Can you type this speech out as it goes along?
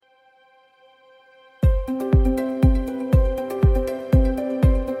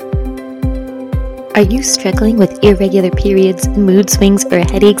Are you struggling with irregular periods, mood swings, or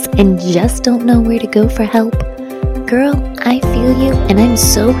headaches and just don't know where to go for help? Girl, I feel you and I'm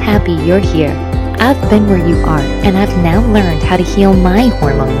so happy you're here. I've been where you are and I've now learned how to heal my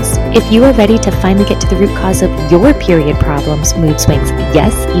hormones. If you are ready to finally get to the root cause of your period problems, mood swings,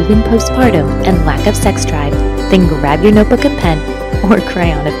 yes, even postpartum, and lack of sex drive, then grab your notebook and pen, or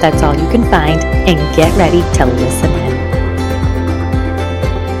crayon if that's all you can find, and get ready to listen in.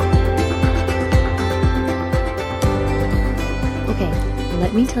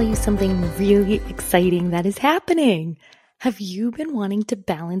 Let me tell you something really exciting that is happening. Have you been wanting to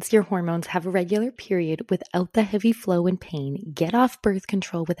balance your hormones, have a regular period without the heavy flow and pain, get off birth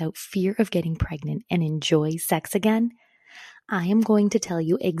control without fear of getting pregnant, and enjoy sex again? I am going to tell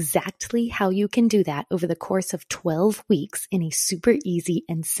you exactly how you can do that over the course of 12 weeks in a super easy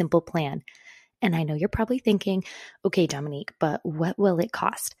and simple plan. And I know you're probably thinking, okay, Dominique, but what will it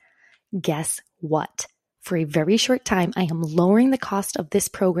cost? Guess what? For a very short time, I am lowering the cost of this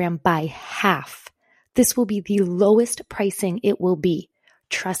program by half. This will be the lowest pricing it will be.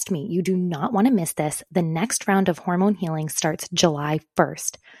 Trust me, you do not want to miss this. The next round of hormone healing starts July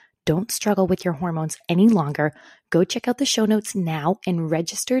 1st. Don't struggle with your hormones any longer. Go check out the show notes now and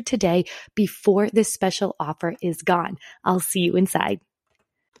register today before this special offer is gone. I'll see you inside.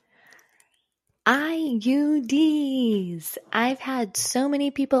 IUDs. I've had so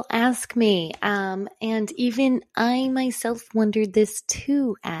many people ask me, and even I myself wondered this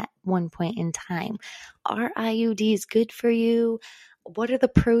too at one point in time. Are IUDs good for you? What are the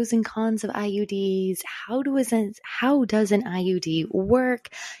pros and cons of IUDs? How does an IUD work?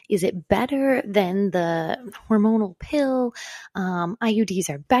 Is it better than the hormonal pill? IUDs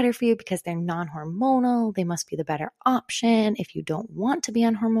are better for you because they're non-hormonal. They must be the better option if you don't want to be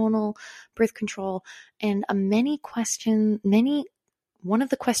on hormonal birth control. And one of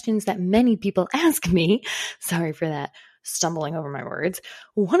the questions that many people ask me, sorry for that, stumbling over my words.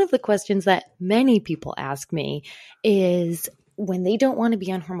 One of the questions that many people ask me is, when they don't want to be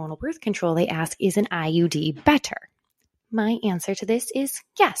on hormonal birth control, they ask, is an IUD better? My answer to this is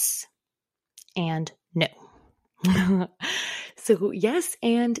yes and no. So yes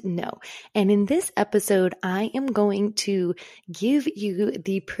and no. And in this episode, I am going to give you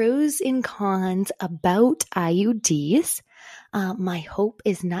the pros and cons about IUDs. My hope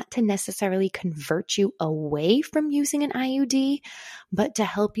is not to necessarily convert you away from using an IUD, but to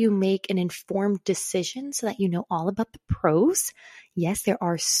help you make an informed decision so that you know all about the pros. Yes, there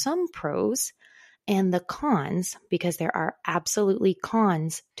are some pros, and the cons, because there are absolutely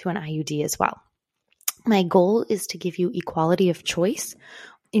cons to an IUD as well. My goal is to give you equality of choice,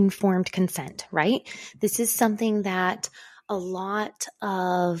 informed consent, right? This is something that a lot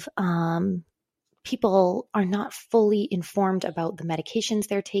of people are not fully informed about the medications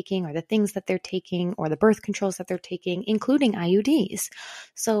they're taking or the things that they're taking or the birth controls that they're taking, including IUDs.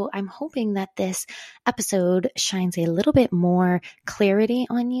 So I'm hoping that this episode shines a little bit more clarity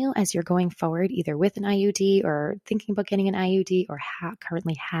on you as you're going forward, either with an IUD or thinking about getting an IUD or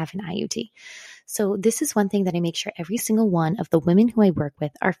currently have an IUD. So this is one thing that I make sure every single one of the women who I work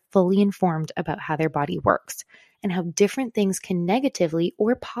with are fully informed about how their body works and how different things can negatively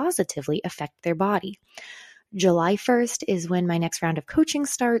or positively affect their body. July 1st is when my next round of coaching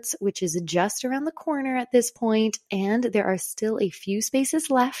starts, which is just around the corner at this point, and there are still a few spaces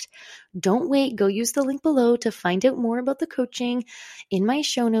left. Don't wait. Go use the link below to find out more about the coaching in my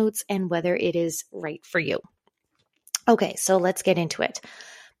show notes and whether it is right for you. Okay, so let's get into it.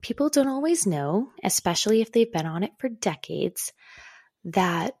 People don't always know, especially if they've been on it for decades,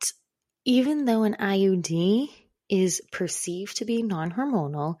 that even though an IUD is perceived to be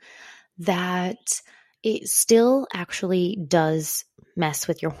non-hormonal, that it still actually does mess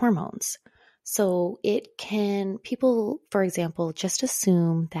with your hormones. So people, for example, just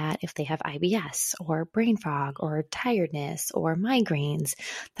assume that if they have IBS or brain fog or tiredness or migraines,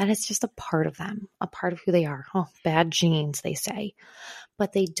 that it's just a part of them, a part of who they are. Oh, bad genes, they say.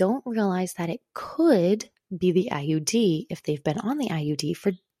 But they don't realize that it could be the IUD if they've been on the IUD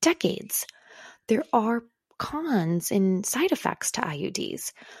for decades. There are cons and side effects to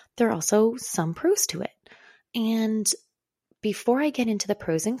IUDs. There are also some pros to it. And before I get into the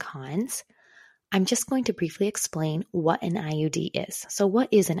pros and cons, I'm just going to briefly explain what an IUD is. So what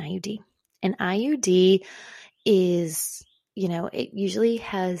is an IUD? An IUD is, it usually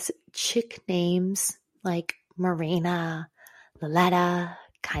has chick names like Marina, Loletta,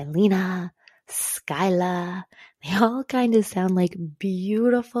 Kylina, Skyla. They all kind of sound like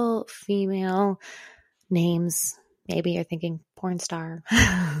beautiful female names. Maybe you're thinking porn star.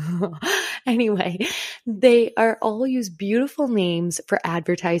 Anyway, They are all use beautiful names for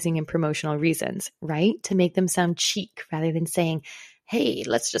advertising and promotional reasons, right? To make them sound chic rather than saying, hey,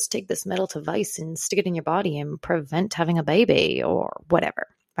 let's just take this metal device and stick it in your body and prevent having a baby or whatever,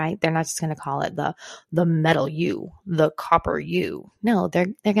 right? They're not just going to call it the metal U, the copper U. No,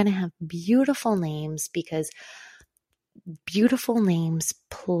 they're going to have beautiful names because beautiful names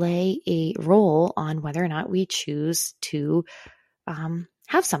play a role on whether or not we choose to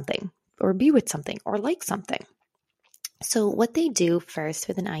have something or be with something or like something. So what they do first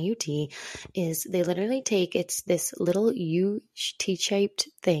with an IUD is they literally take, it's this little U-T-shaped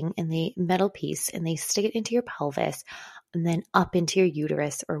thing in the metal piece, and they stick it into your pelvis and then up into your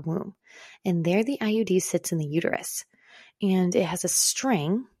uterus or womb. And there the IUD sits in the uterus, and it has a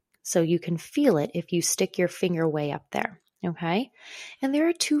string so you can feel it if you stick your finger way up there. Okay. And there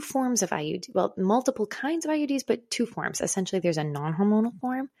are two forms of IUD. Well, multiple kinds of IUDs, but two forms. Essentially, there's a non-hormonal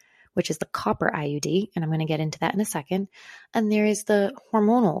form, which is the copper IUD. And I'm going to get into that in a second. And there is the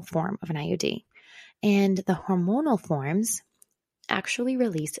hormonal form of an IUD. And the hormonal forms actually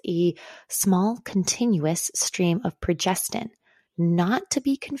release a small continuous stream of progestin, not to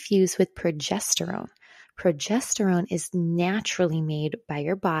be confused with progesterone. Progesterone is naturally made by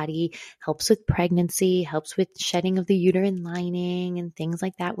your body, helps with pregnancy, helps with shedding of the uterine lining and things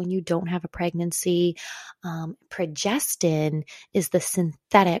like that when you don't have a pregnancy. Progestin is the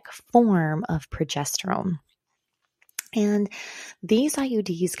synthetic form of progesterone. And these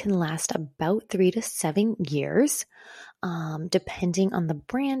IUDs can last about 3 to 7 years, depending on the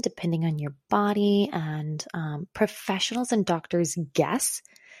brand, depending on your body, and professionals and doctors guess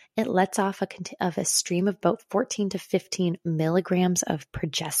it lets off a stream of about 14 to 15 milligrams of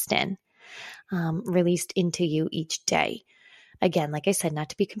progestin released into you each day. Again, like I said, not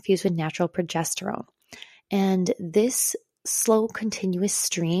to be confused with natural progesterone. And this slow, continuous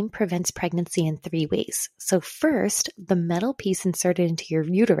stream prevents pregnancy in 3 ways. So first, the metal piece inserted into your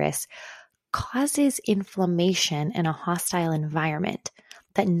uterus causes inflammation in a hostile environment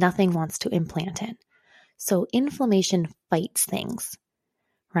that nothing wants to implant in. So inflammation fights things,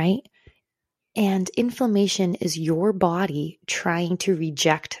 right? And inflammation is your body trying to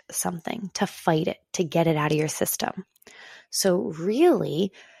reject something, to fight it, to get it out of your system. So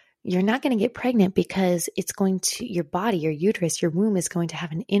really, you're not going to get pregnant because it's going to, your body, your uterus, your womb is going to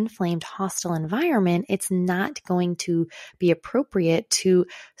have an inflamed, hostile environment. It's not going to be appropriate to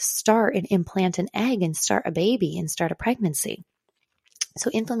start and implant an egg and start a baby and start a pregnancy. So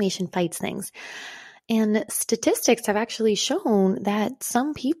inflammation fights things. And statistics have actually shown that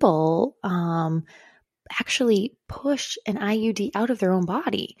some people actually push an IUD out of their own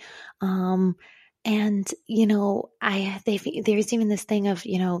body. And, there's even this thing of,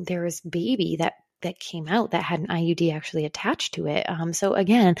 there was baby that came out that had an IUD actually attached to it. So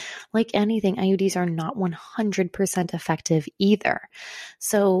again, like anything, IUDs are not 100% effective either.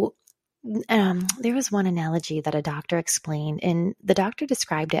 So there was one analogy that a doctor explained, and the doctor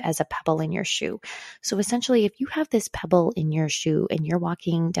described it as a pebble in your shoe. So essentially, if you have this pebble in your shoe and you're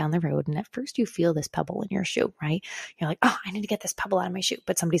walking down the road, and at first you feel this pebble in your shoe, right? You're like, oh, I need to get this pebble out of my shoe.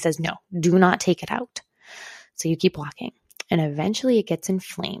 But somebody says, no, do not take it out. So you keep walking. And eventually it gets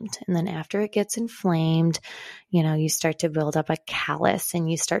inflamed. And then after it gets inflamed, you start to build up a callus and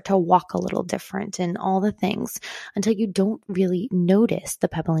you start to walk a little different and all the things until you don't really notice the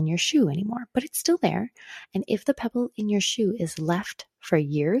pebble in your shoe anymore. But it's still there. And if the pebble in your shoe is left for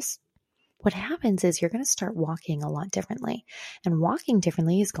years, what happens is you're going to start walking a lot differently. And walking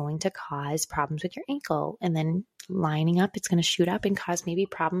differently is going to cause problems with your ankle. And then lining up, it's going to shoot up and cause maybe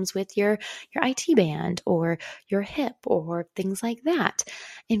problems with your IT band or your hip or things like that.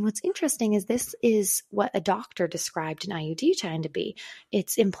 And what's interesting is this is what a doctor described an IUD trying to be.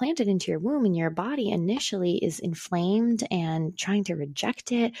 It's implanted into your womb, and your body initially is inflamed and trying to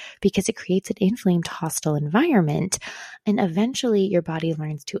reject it because it creates an inflamed, hostile environment. And eventually your body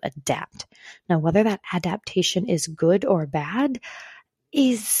learns to adapt. Now, whether that adaptation is good or bad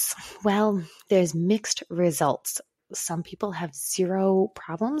there's mixed results. Some people have zero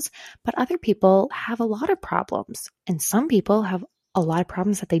problems, but other people have a lot of problems. And some people have a lot of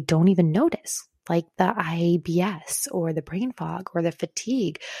problems that they don't even notice, like the IBS or the brain fog or the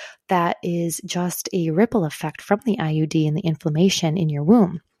fatigue that is just a ripple effect from the IUD and the inflammation in your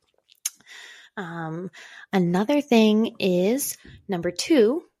womb. Another thing is, number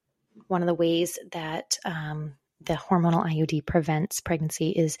 2, one of the ways that the hormonal IUD prevents pregnancy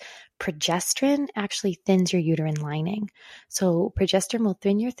is progesterone actually thins your uterine lining. So progesterone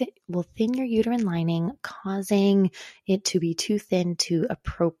will thin your uterine lining, causing it to be too thin to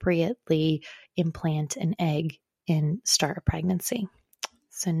appropriately implant an egg and start a pregnancy.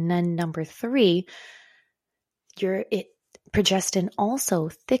 So then number 3, progestin also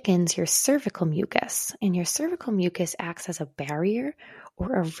thickens your cervical mucus, and your cervical mucus acts as a barrier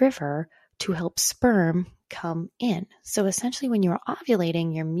or a river to help sperm come in. So essentially, when you're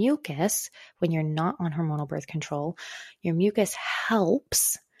ovulating, your mucus, when you're not on hormonal birth control, your mucus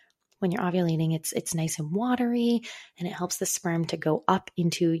helps. When you're ovulating, it's nice and watery, and it helps the sperm to go up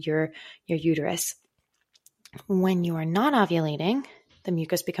into your uterus. When you are not ovulating, the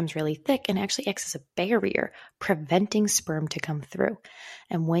mucus becomes really thick and actually acts as a barrier, preventing sperm to come through.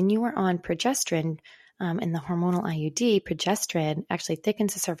 And when you are on progesterone, in the hormonal IUD, progesterone actually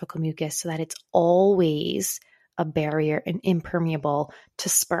thickens the cervical mucus so that it's always a barrier and impermeable to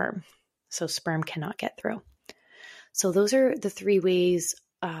sperm. So sperm cannot get through. So those are the three ways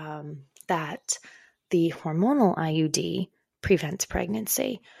that the hormonal IUD prevents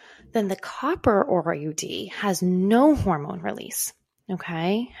pregnancy. Then the copper IUD has no hormone release.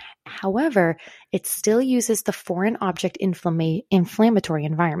 Okay. However, it still uses the foreign object inflammatory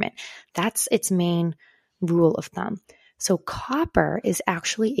environment. That's its main rule of thumb. So copper is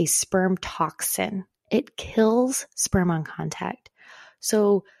actually a sperm toxin. It kills sperm on contact.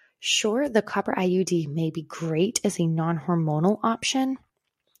 So sure, the copper IUD may be great as a non-hormonal option.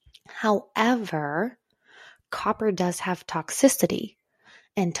 However, copper does have toxicity,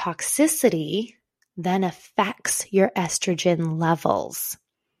 and toxicity then affects your estrogen levels,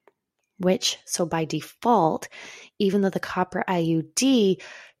 so by default, even though the copper IUD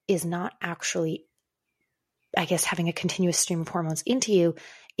is not actually, having a continuous stream of hormones into you,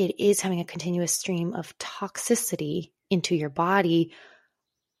 it is having a continuous stream of toxicity into your body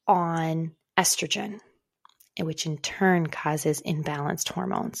on estrogen, which in turn causes imbalanced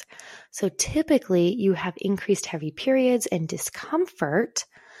hormones. So typically you have increased heavy periods and discomfort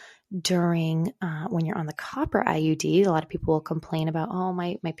during when you're on the copper IUD. A lot of people will complain about, oh,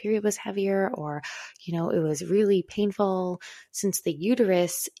 my period was heavier, or, it was really painful, since the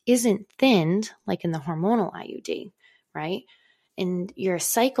uterus isn't thinned like in the hormonal IUD, right? And your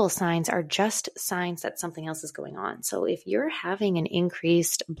cycle signs are just signs that something else is going on. So if you're having an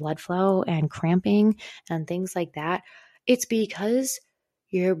increased blood flow and cramping and things like that, it's because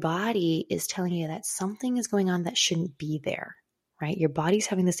your body is telling you that something is going on that shouldn't be there, right? Your body's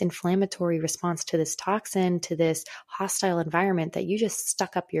having this inflammatory response to this toxin, to this hostile environment that you just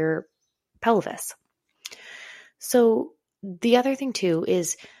stuck up your pelvis. So the other thing too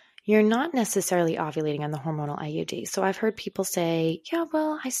is you're not necessarily ovulating on the hormonal IUD. So I've heard people say, yeah,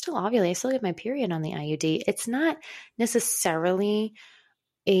 well, I still ovulate. I still get my period on the IUD. It's not necessarily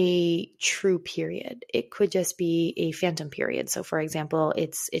a true period. It could just be a phantom period. So for example,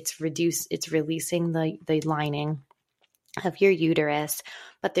 it's releasing the lining of your uterus,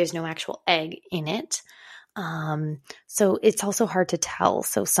 but there's no actual egg in it. So it's also hard to tell.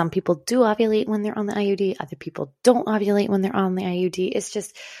 So some people do ovulate when they're on the IUD. Other people don't ovulate when they're on the IUD. It's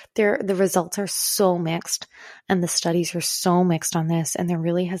just the results are so mixed, and the studies are so mixed on this. And there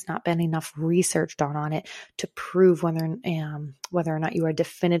really has not been enough research done on it to prove whether or not you are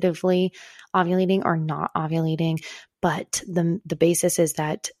definitively ovulating or not ovulating. But the basis is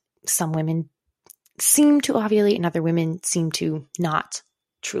that some women seem to ovulate and other women seem to not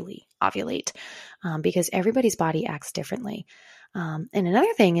truly ovulate, because everybody's body acts differently. And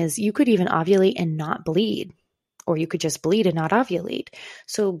another thing is you could even ovulate and not bleed, or you could just bleed and not ovulate.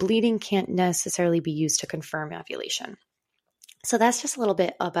 So bleeding can't necessarily be used to confirm ovulation. So that's just a little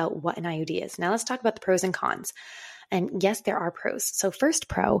bit about what an IUD is. Now let's talk about the pros and cons. And yes, there are pros. So first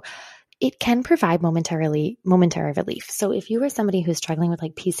pro, it can provide momentary relief. So if you are somebody who's struggling with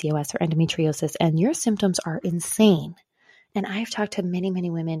like PCOS or endometriosis and your symptoms are insane, and I've talked to many, many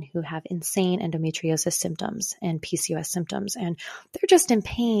women who have insane endometriosis symptoms and PCOS symptoms, and they're just in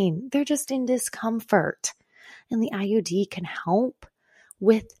pain. They're just in discomfort. And the IUD can help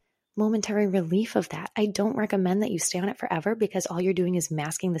with momentary relief of that. I don't recommend that you stay on it forever, because all you're doing is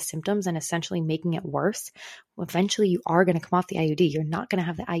masking the symptoms and essentially making it worse. Eventually, you are going to come off the IUD. You're not going to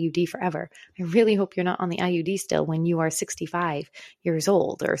have the IUD forever. I really hope you're not on the IUD still when you are 65 years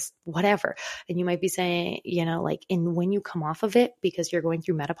old or whatever. And you might be saying, when you come off of it because you're going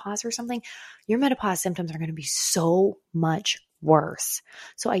through menopause or something, your menopause symptoms are going to be so much worse.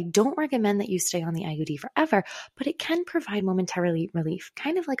 So I don't recommend that you stay on the IUD forever, but it can provide momentary relief,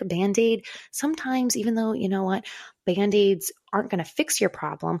 kind of like a Band-Aid. Sometimes, even though, Band-Aids aren't going to fix your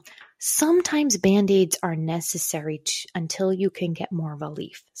problem. Sometimes Band-Aids are necessary until you can get more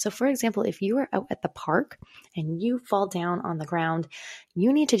relief. So for example, if you are out at the park and you fall down on the ground,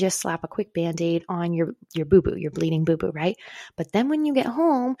 you need to just slap a quick Band-Aid on your boo-boo, your bleeding boo-boo, right? But then when you get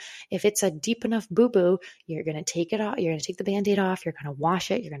home, if it's a deep enough boo-boo, you're going to take it off. You're going to take the Band-Aid off. You're going to wash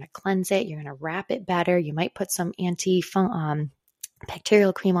it. You're going to cleanse it. You're going to wrap it better. You might put some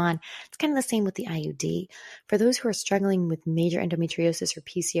bacterial cream on. It's kind of the same with the IUD. For those who are struggling with major endometriosis or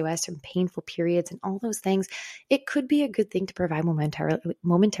PCOS and painful periods and all those things, it could be a good thing to provide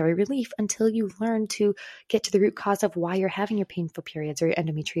momentary relief until you learn to get to the root cause of why you're having your painful periods or your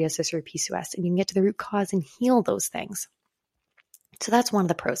endometriosis or PCOS, and you can get to the root cause and heal those things. So that's one of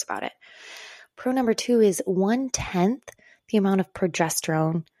the pros about it. Pro number 2 is 1/10 the amount of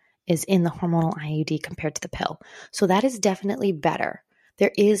progesterone is in the hormonal IUD compared to the pill. So that is definitely better.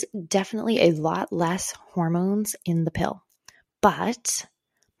 There is definitely a lot less hormones in the pill. But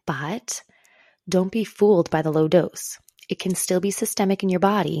don't be fooled by the low dose. It can still be systemic in your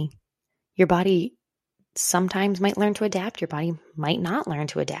body. Your body sometimes might learn to adapt. Your body might not learn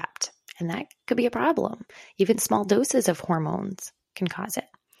to adapt. And that could be a problem. Even small doses of hormones can cause it.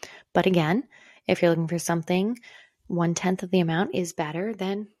 But again, if you're looking for something, 1/10 of the amount is better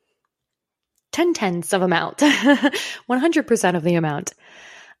than 10/10 of amount, 100% of the amount.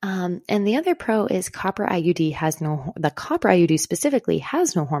 And the other pro is the copper IUD specifically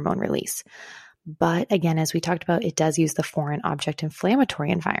has no hormone release. But again, as we talked about, it does use the foreign object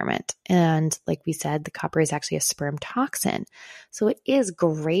inflammatory environment. And like we said, the copper is actually a sperm toxin. So it is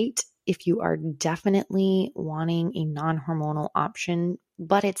great if you are definitely wanting a non-hormonal option,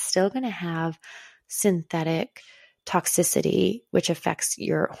 but it's still going to have synthetic toxicity, which affects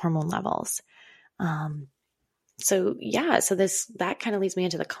your hormone levels. So that kind of leads me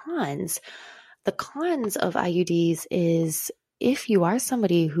into the cons. The cons of IUDs is if you are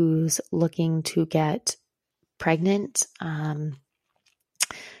somebody who's looking to get pregnant,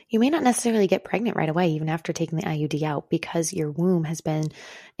 you may not necessarily get pregnant right away, even after taking the IUD out, because your womb has been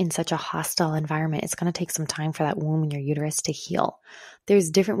in such a hostile environment. It's going to take some time for that womb and your uterus to heal.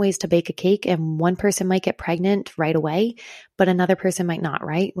 There's different ways to bake a cake, and one person might get pregnant right away, but another person might not,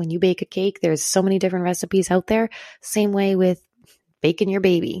 right? When you bake a cake, there's so many different recipes out there. Same way with baking your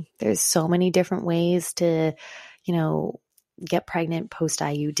baby. There's so many different ways to, get pregnant post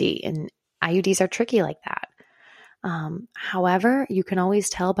IUD, and IUDs are tricky like that. However, you can always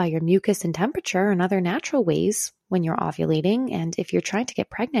tell by your mucus and temperature and other natural ways when you're ovulating. And if you're trying to get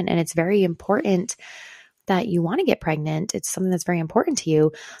pregnant and it's very important that you want to get pregnant, it's something that's very important to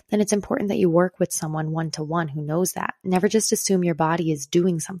you, then it's important that you work with someone one-to-one who knows that. Never just assume your body is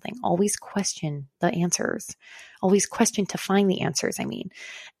doing something. Always question the answers. Always question to find the answers,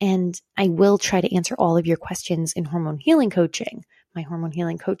 And I will try to answer all of your questions in hormone healing coaching, my hormone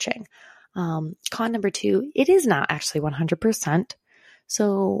healing coaching. Con number 2, it is not actually 100%.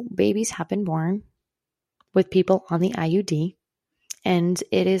 So babies have been born with people on the IUD, and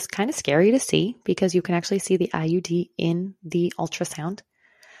it is kind of scary to see because you can actually see the IUD in the ultrasound.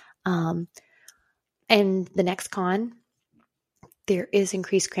 And the next con, there is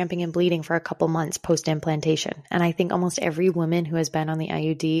increased cramping and bleeding for a couple months post-implantation. And I think almost every woman who has been on the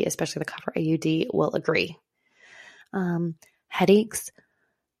IUD, especially the copper IUD, will agree. Headaches,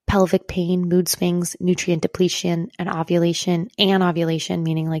 pelvic pain, mood swings, nutrient depletion, and ovulation,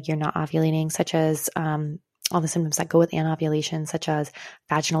 meaning like you're not ovulating, such as all the symptoms that go with anovulation, such as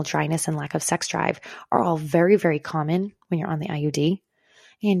vaginal dryness and lack of sex drive, are all very, very common when you're on the IUD.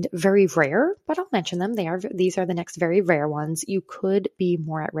 And very rare, but I'll mention them. These are the next very rare ones. You could be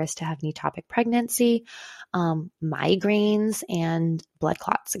more at risk to have an ectopic pregnancy, migraines, and blood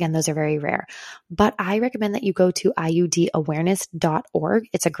clots. Again, those are very rare. But I recommend that you go to iudawareness.org.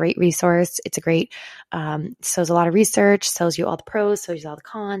 It's a great resource. It's a great, shows a lot of research, shows you all the pros, shows you all the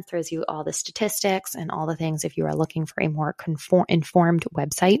cons, throws you all the statistics and all the things if you are looking for a more informed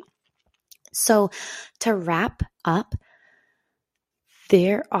website. So to wrap up,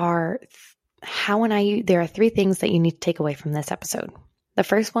 there are 3 things that you need to take away from this episode. The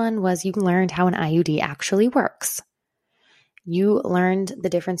first one was you learned how an IUD actually works. You learned the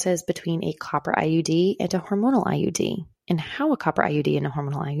differences between a copper IUD and a hormonal IUD and how a copper IUD and a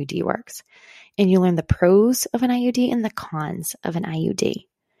hormonal IUD works. And you learned the pros of an IUD and the cons of an IUD.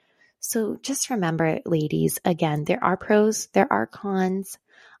 So just remember, ladies, again, there are pros, there are cons.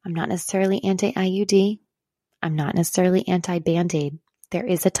 I'm not necessarily anti-IUD. I'm not necessarily anti-Band-Aid. There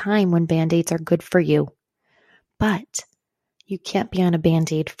is a time when Band-Aids are good for you, but you can't be on a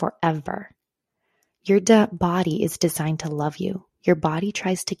Band-Aid forever. Your body is designed to love you. Your body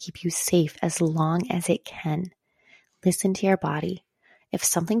tries to keep you safe as long as it can. listen to your body. If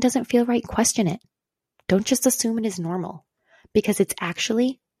something doesn't feel right, question it. Don't just assume it is normal, because it's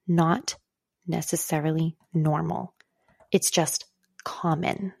actually not necessarily normal. It's just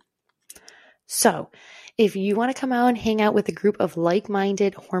common. So if you want to come out and hang out with a group of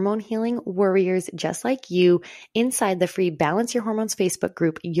like-minded hormone healing warriors just like you inside the free Balance Your Hormones Facebook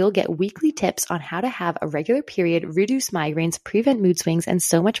group, you'll get weekly tips on how to have a regular period, reduce migraines, prevent mood swings, and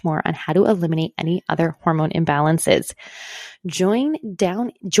so much more on how to eliminate any other hormone imbalances. Join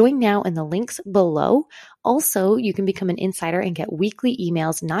now in the links below. Also, you can become an insider and get weekly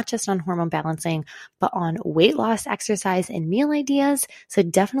emails, not just on hormone balancing, but on weight loss, exercise, and meal ideas. So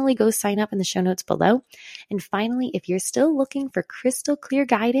definitely go sign up in the show notes below. And finally, if you're still looking for crystal clear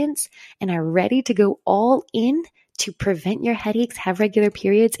guidance and are ready to go all in to prevent your headaches, have regular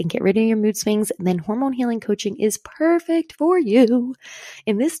periods, and get rid of your mood swings, then hormone healing coaching is perfect for you.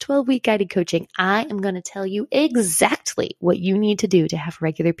 In this 12-week guided coaching, I am going to tell you exactly what you need to do to have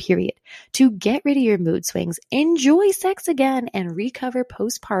regular period, to get rid of your mood swings, enjoy sex again, and recover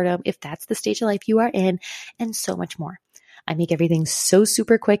postpartum if that's the stage of life you are in, and so much more. I make everything so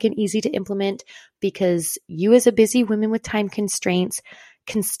super quick and easy to implement because you as a busy woman with time constraints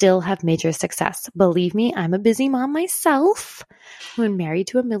can still have major success. Believe me, I'm a busy mom myself. When married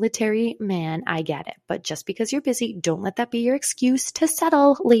to a military man, I get it. But just because you're busy, don't let that be your excuse to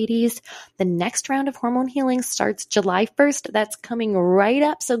settle, ladies. The next round of hormone healing starts July 1st. That's coming right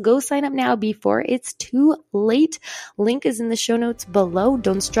up. So go sign up now before it's too late. Link is in the show notes below.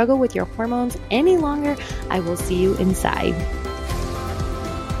 Don't struggle with your hormones any longer. I will see you inside.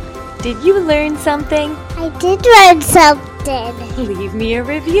 Did you learn something? I did learn something. Leave me a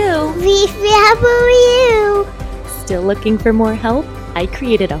review. Leave me a review. Still looking for more help? I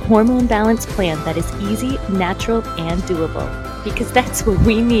created a hormone balance plan that is easy, natural, and doable because that's what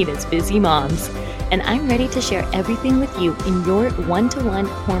we need as busy moms. And I'm ready to share everything with you in your one-to-one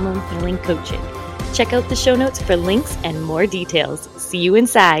hormone healing coaching. Check out the show notes for links and more details. See you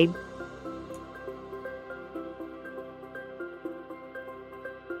inside.